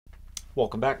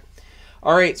Welcome back.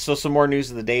 All right, so some more news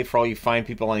of the day for all you fine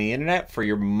people on the internet for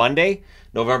your Monday,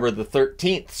 November the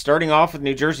 13th. Starting off with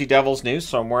New Jersey Devils news.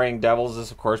 So I'm wearing Devils,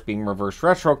 this of course being reverse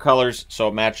retro colors, so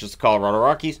it matches the Colorado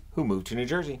Rockies, who moved to New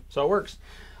Jersey, so it works.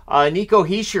 Nico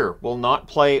Hischier will not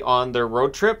play on their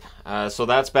road trip, so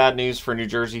that's bad news for New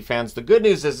Jersey fans. The good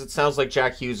news is it sounds like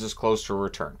Jack Hughes is close to a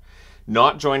return.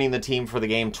 Not joining the team for the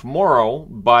game tomorrow,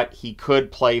 but he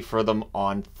could play for them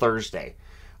on Thursday.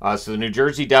 So the New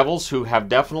Jersey Devils, who have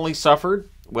definitely suffered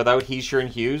without Hischier and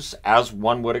Hughes, as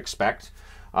one would expect,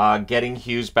 getting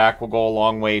Hughes back will go a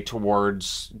long way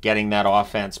towards getting that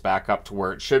offense back up to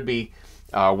where it should be.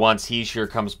 Once Hischier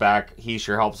comes back,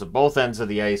 Hischier helps at both ends of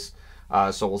the ice,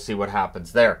 so we'll see what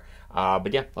happens there.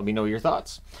 But yeah, let me know your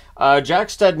thoughts. Jack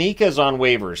Studnicka is on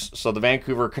waivers, so the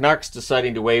Vancouver Canucks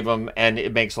deciding to waive him, and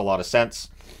it makes a lot of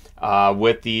sense.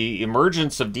 With the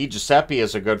emergence of Di Giuseppe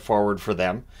as a good forward for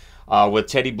them, with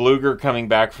Teddy Bluger coming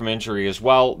back from injury as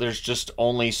well, there's just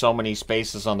only so many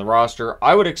spaces on the roster.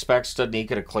 I would expect Studnicka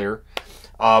to clear.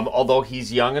 Although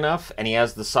he's young enough and he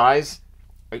has the size,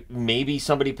 maybe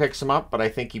somebody picks him up, but I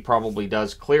think he probably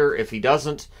does clear. If he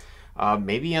doesn't,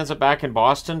 maybe he ends up back in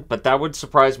Boston, but that would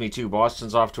surprise me too.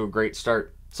 Boston's off to a great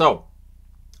start. So,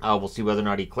 we'll see whether or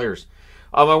not he clears.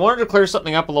 I wanted to clear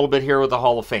something up a little bit here with the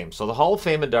Hall of Fame. So the Hall of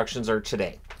Fame inductions are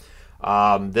today.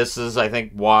 This is, I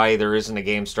think, why there isn't a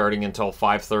game starting until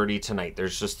 5:30 tonight.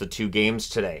 There's just the two games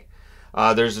today.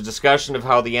 There's a discussion of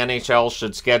how the NHL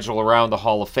should schedule around the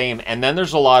Hall of Fame. And then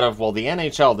there's a lot of, well, the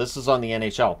NHL, this is on the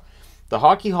NHL. The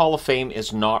Hockey Hall of Fame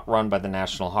is not run by the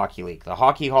National Hockey League. The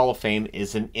Hockey Hall of Fame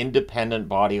is an independent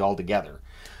body altogether.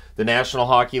 The National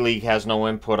Hockey League has no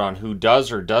input on who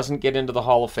does or doesn't get into the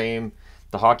Hall of Fame.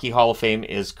 The Hockey Hall of Fame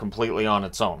is completely on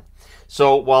its own.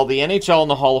 So while the NHL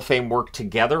and the Hall of Fame work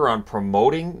together on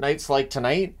promoting nights like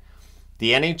tonight,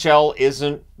 the NHL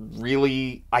isn't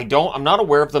really, I'm not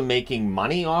aware of them making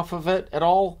money off of it at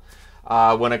all.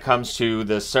 When it comes to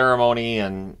the ceremony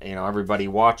and, everybody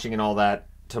watching and all that,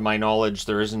 to my knowledge,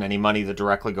 there isn't any money that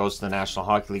directly goes to the National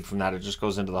Hockey League from that. It just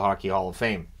goes into the Hockey Hall of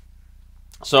Fame.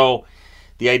 So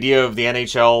the idea of the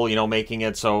NHL, making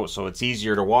it so it's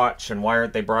easier to watch, and why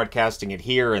aren't they broadcasting it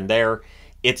here and there?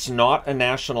 It's not a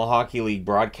National Hockey League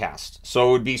broadcast. So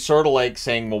it would be sort of like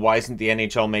saying, well, why isn't the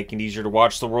NHL making it easier to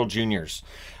watch the World Juniors?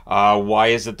 Why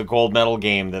is it the gold medal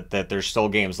game that there's still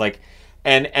games?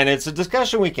 And it's a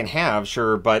discussion we can have,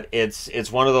 sure, but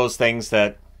it's one of those things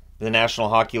that the National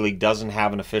Hockey League doesn't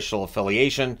have an official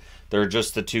affiliation. There are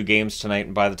just the two games tonight,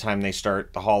 and by the time they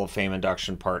start, the Hall of Fame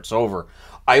induction part's over.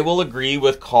 I will agree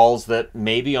with calls that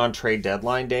maybe on trade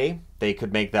deadline day, they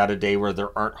could make that a day where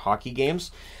there aren't hockey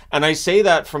games. And I say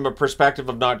that from a perspective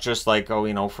of not just for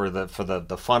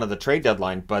the fun of the trade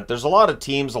deadline, but there's a lot of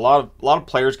teams, a lot of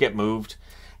players get moved,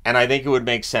 and I think it would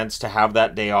make sense to have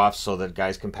that day off so that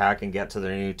guys can pack and get to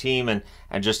their new team and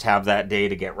just have that day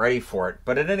to get ready for it.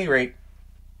 But at any rate,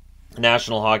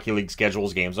 National Hockey League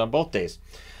schedules games on both days.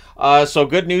 So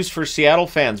good news for Seattle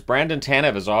fans. Brandon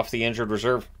Tanev is off the injured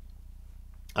reserve.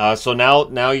 So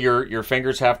now your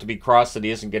fingers have to be crossed that he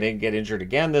isn't going to get injured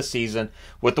again this season.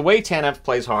 With the way Tanev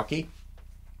plays hockey,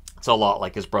 it's a lot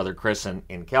like his brother Chris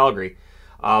in Calgary.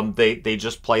 They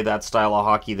just play that style of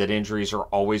hockey that injuries are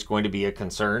always going to be a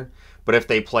concern. But if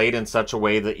they played in such a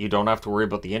way that you don't have to worry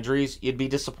about the injuries, you'd be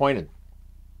disappointed.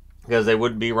 Because they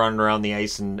wouldn't be running around the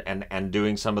ice and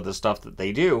doing some of the stuff that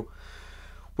they do,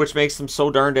 which makes them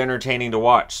so darned entertaining to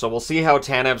watch. So we'll see how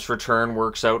Tanev's return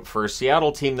works out for a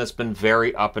Seattle team that's been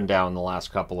very up and down the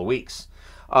last couple of weeks.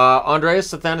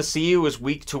 Andreas Athanasiou is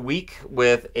week to week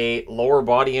with a lower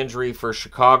body injury for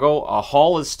Chicago.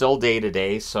 Hall is still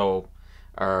day-to-day, so...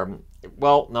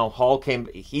 Hall came...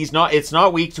 It's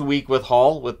not week to week with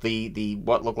Hall with the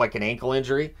what looked like an ankle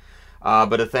injury.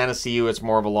 But Athanasiou, it's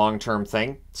more of a long-term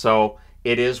thing. So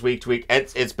it is week to week.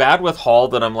 It's bad with Hall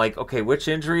that I'm like, okay, which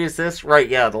injury is this? Right,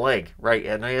 yeah, the leg. Right,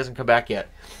 yeah, no, he hasn't come back yet.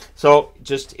 So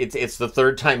just it's the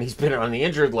third time he's been on the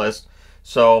injured list.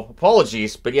 So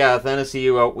apologies, but yeah,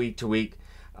 Athanasiou out week to week.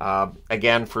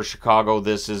 Again, for Chicago,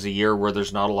 this is a year where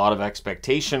there's not a lot of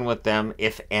expectation with them,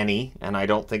 if any, and I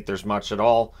don't think there's much at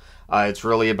all. It's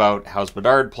really about how's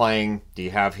Bedard playing? Do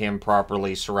you have him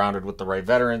properly surrounded with the right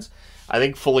veterans? I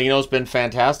think Foligno's been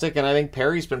fantastic, and I think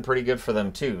Perry's been pretty good for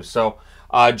them too. So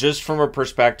just from a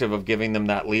perspective of giving them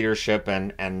that leadership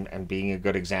and being a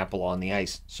good example on the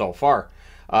ice so far.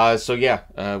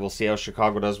 We'll see how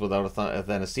Chicago does without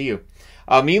Athanasiou.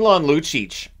 Milan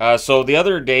Lucic. So the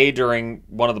other day during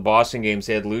one of the Boston games,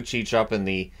 they had Lucic up in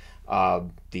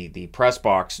the press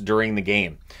box during the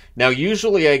game. Now,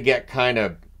 usually I get kind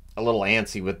of a little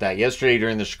antsy with that. Yesterday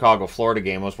during the Chicago-Florida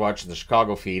game, I was watching the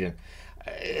Chicago feed, and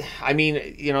I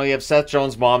mean, you have Seth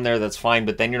Jones' mom there, that's fine,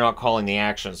 but then you're not calling the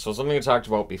action. So something we talked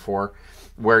about before,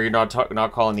 where you're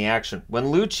not calling the action. When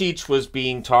Lucic was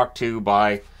being talked to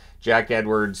by Jack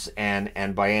Edwards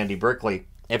and by Andy Brickley,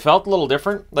 it felt a little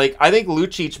different. Like, I think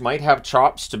Lucic might have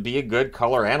chops to be a good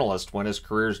color analyst when his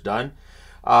career's done.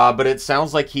 But it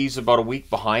sounds like he's about a week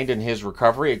behind in his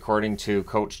recovery, according to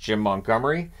Coach Jim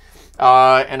Montgomery.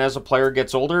 And as a player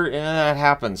gets older, that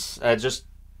happens.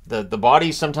 The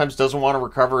body sometimes doesn't want to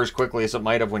recover as quickly as it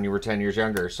might have when you were 10 years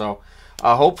younger. So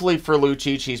hopefully for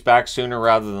Lucic, he's back sooner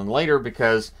rather than later,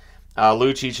 because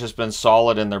Lucic has been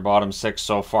solid in their bottom six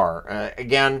so far.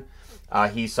 Again,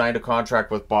 he signed a contract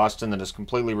with Boston that is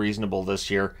completely reasonable this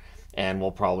year, and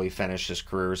will probably finish his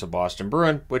career as a Boston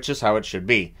Bruin, which is how it should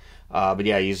be. But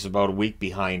yeah, he's about a week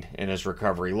behind in his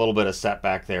recovery. A little bit of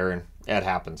setback there, and it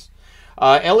happens.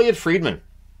 Elliot Friedman.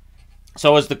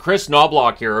 So as the Chris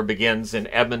Knobloch era begins in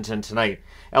Edmonton tonight,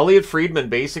 Elliot Friedman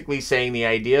basically saying the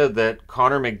idea that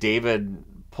Connor McDavid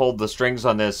pulled the strings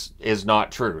on this is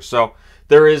not true. So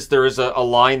there is a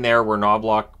line there where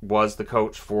Knobloch was the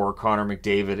coach for Connor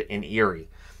McDavid in Erie.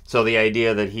 So the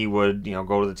idea that he would,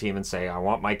 go to the team and say, I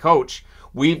want my coach.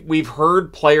 We've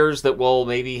heard players that will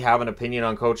maybe have an opinion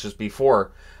on coaches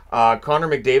before. Connor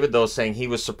McDavid, though, saying he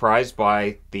was surprised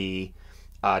by the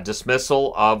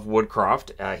dismissal of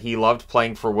Woodcroft. He loved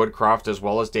playing for Woodcroft as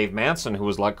well as Dave Manson, who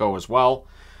was let go as well.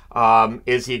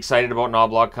 Is he excited about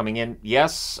Knobloch coming in?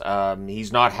 Yes.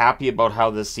 He's not happy about how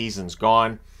this season's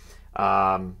gone.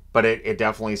 But it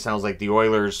definitely sounds like the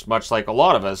Oilers, much like a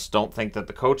lot of us, don't think that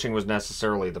the coaching was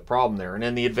necessarily the problem there. And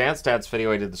in the advanced stats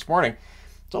video I did this morning,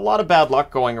 there's a lot of bad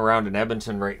luck going around in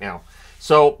Edmonton right now.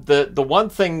 So the one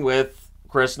thing with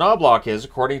Chris Knobloch is,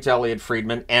 according to Elliot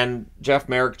Friedman, and Jeff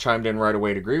Merrick chimed in right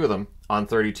away to agree with him on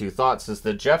 32 Thoughts, is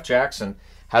that Jeff Jackson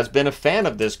has been a fan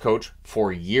of this coach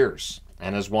for years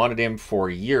and has wanted him for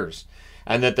years.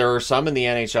 And that there are some in the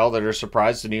NHL that are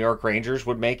surprised the New York Rangers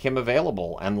would make him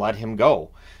available and let him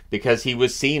go, because he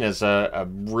was seen as a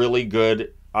really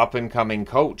good up-and-coming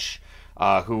coach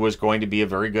who was going to be a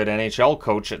very good NHL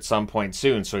coach at some point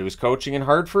soon. So he was coaching in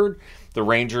Hartford. The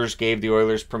Rangers gave the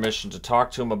Oilers permission to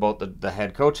talk to him about the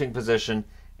head coaching position,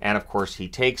 and of course he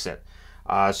takes it.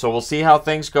 So we'll see how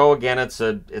things go. Again, it's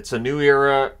a new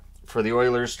era for the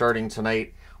Oilers starting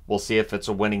tonight. We'll see if it's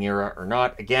a winning era or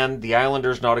not. Again, the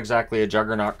Islanders not exactly a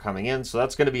juggernaut coming in, so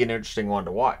that's going to be an interesting one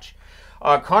to watch.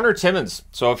 Connor Timmins.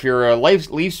 So if you're a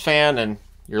Leafs fan and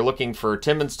you're looking for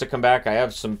Timmins to come back, I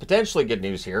have some potentially good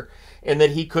news here, in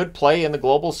that he could play in the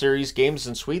Global Series games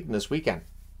in Sweden this weekend.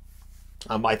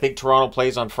 I think Toronto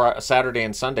plays on Saturday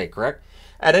and Sunday, correct?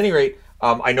 At any rate,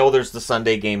 I know there's the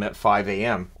Sunday game at 5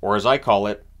 a.m., or as I call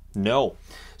it, no.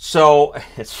 So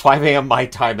it's 5 a.m. my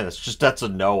time, and that's a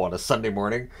no on a Sunday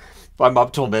morning. If I'm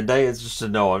up till midday, it's just a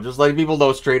no. I'm just letting people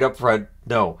know straight up front,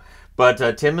 no.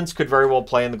 But Timmins could very well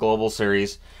play in the Global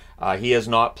Series. He has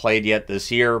not played yet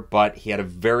this year, but he had a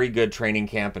very good training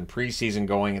camp and preseason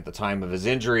going at the time of his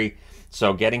injury.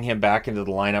 So getting him back into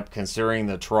the lineup, considering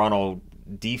the Toronto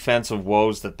defensive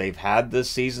woes that they've had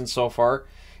this season so far,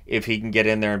 if he can get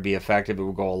in there and be effective, it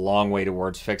will go a long way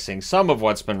towards fixing some of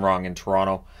what's been wrong in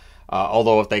Toronto.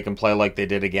 Although if they can play like they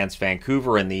did against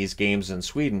Vancouver in these games in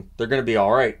Sweden, they're going to be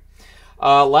all right.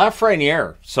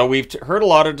 Lafreniere. So we've heard a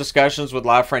lot of discussions with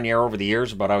Lafreniere over the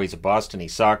years about how he's a bust and he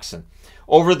sucks. And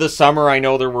over the summer, I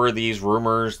know there were these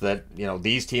rumors that,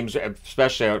 these teams,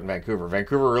 especially out in Vancouver,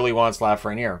 Vancouver really wants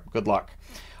Lafreniere. Good luck.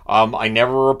 I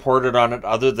never reported on it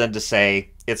other than to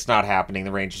say it's not happening.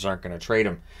 The Rangers aren't going to trade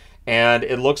him. And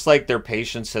it looks like their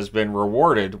patience has been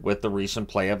rewarded with the recent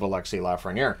play of Alexis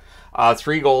Lafreniere.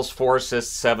 3 goals, 4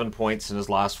 assists, 7 points in his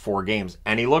last 4 games.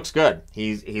 And he looks good.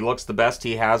 He looks the best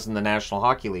he has in the National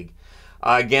Hockey League.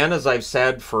 Again, as I've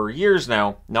said for years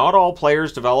now, not all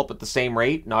players develop at the same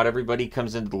rate. Not everybody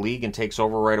comes into the league and takes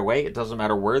over right away. It doesn't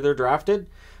matter where they're drafted.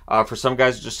 For some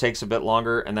guys, it just takes a bit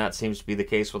longer, and that seems to be the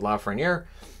case with Lafreniere.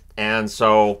 And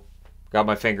so, got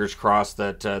my fingers crossed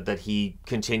that he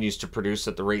continues to produce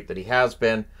at the rate that he has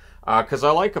been, because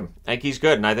I like him. I think he's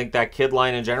good, and I think that kid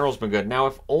line in general has been good. Now,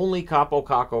 if only Capo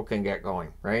Caco can get going,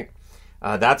 right?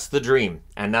 That's the dream,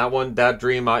 and that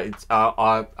dream,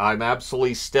 I'm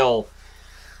absolutely still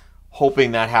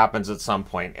hoping that happens at some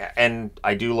point. And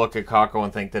I do look at Caco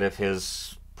and think that if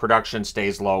his production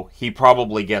stays low, he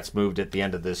probably gets moved at the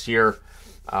end of this year.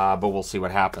 But we'll see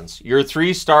what happens. Your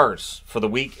 3 stars for the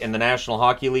week in the National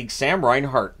Hockey League. Sam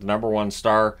Reinhart, the #1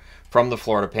 star from the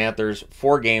Florida Panthers.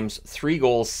 4 games, 3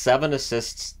 goals, 7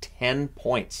 assists, 10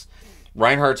 points.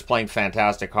 Reinhart's playing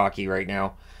fantastic hockey right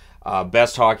now.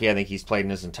 Best hockey I think he's played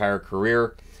in his entire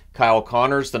career. Kyle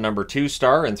Connors, the number 2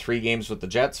 star in 3 games with the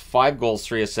Jets, 5 goals,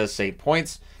 3 assists, 8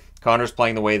 points. Connors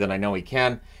playing the way that I know he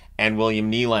can. And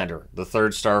William Nylander, the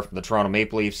 3rd star from the Toronto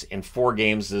Maple Leafs, in 4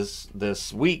 games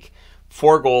this week.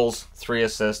 4 goals, 3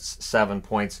 assists, 7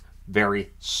 points.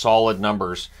 Very solid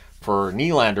numbers for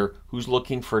Nylander, who's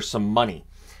looking for some money.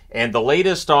 And the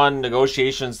latest on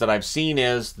negotiations that I've seen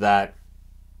is that,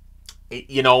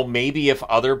 you know, maybe if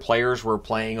other players were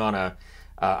playing on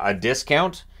a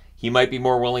discount, he might be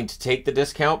more willing to take the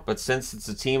discount. But since it's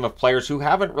a team of players who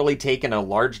haven't really taken a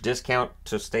large discount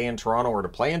to stay in Toronto or to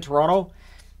play in Toronto,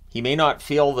 he may not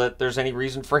feel that there's any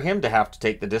reason for him to have to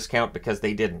take the discount because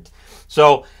they didn't.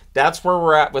 So that's where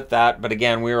we're at with that. But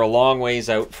again, we're a long ways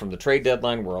out from the trade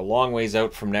deadline. We're a long ways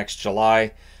out from next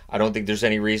July. I don't think there's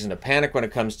any reason to panic when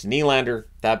it comes to Nylander.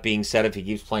 That being said, if he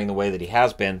keeps playing the way that he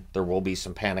has been, there will be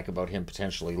some panic about him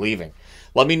potentially leaving.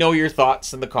 Let me know your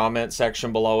thoughts in the comment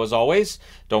section below as always.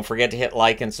 Don't forget to hit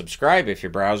like and subscribe if you're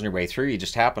browsing your way through. You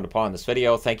just happened upon this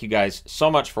video. Thank you guys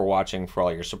so much for watching, for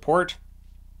all your support.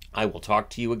 I will talk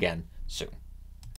to you again soon.